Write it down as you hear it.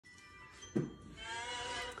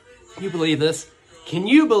You believe this? Can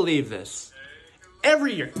you believe this?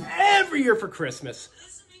 Every year for Christmas,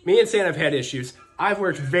 me and Santa have had issues. I've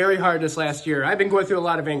worked very hard this last year. I've been going through a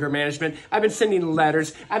lot of anger management. I've been sending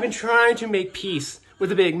letters. I've been trying to make peace with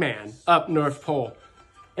the big man up North Pole.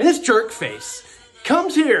 And this jerk face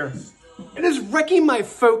comes here and is wrecking my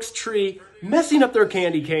folks' tree, messing up their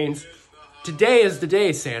candy canes. Today is the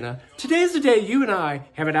day, Santa. Today is the day you and I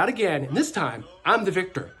have it out again, and this time, I'm the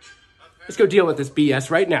victor. Let's go deal with this BS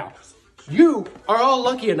right now. You are all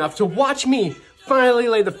lucky enough to watch me finally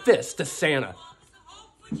lay the fist to Santa.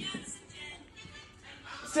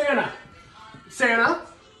 Santa! Santa!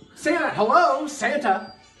 Santa! Hello,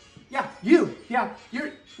 Santa! Yeah, you! Yeah,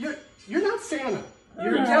 you're not Santa.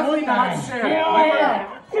 You're definitely not Santa.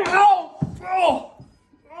 Yeah. Oh! Oh!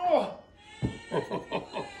 Oh!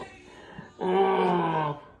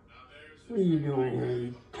 Oh, what are you doing here,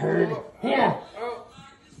 you turd? Here!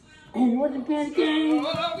 Hey, you want the candy cane?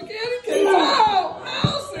 Oh, the candy cane! Ow!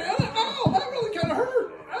 Ow, Santa! Ow! That really kind of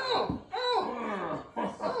hurt! Ow! Ow!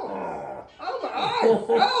 Ow! Ow, my eye!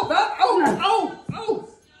 Ow! That! Ow! Ow!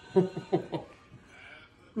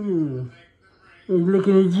 Ow! He's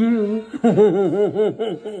looking at you.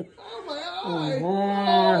 Oh, my eye!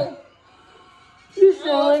 Oh! You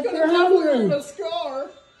sound like you're hungry. A scar.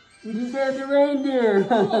 You just had the reindeer.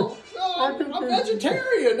 Oh, no, I'm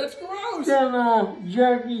vegetarian. That's gross. Some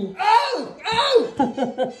jerky. Ow!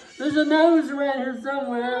 Ow! There's a nose around here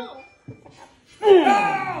somewhere. Ow!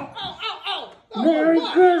 Ow! Ow! Ow! Ow! Merry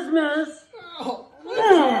What? Christmas. Oh, what a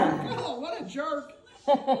jerk! Oh, what a jerk!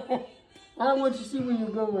 I want you to see where you're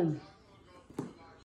going.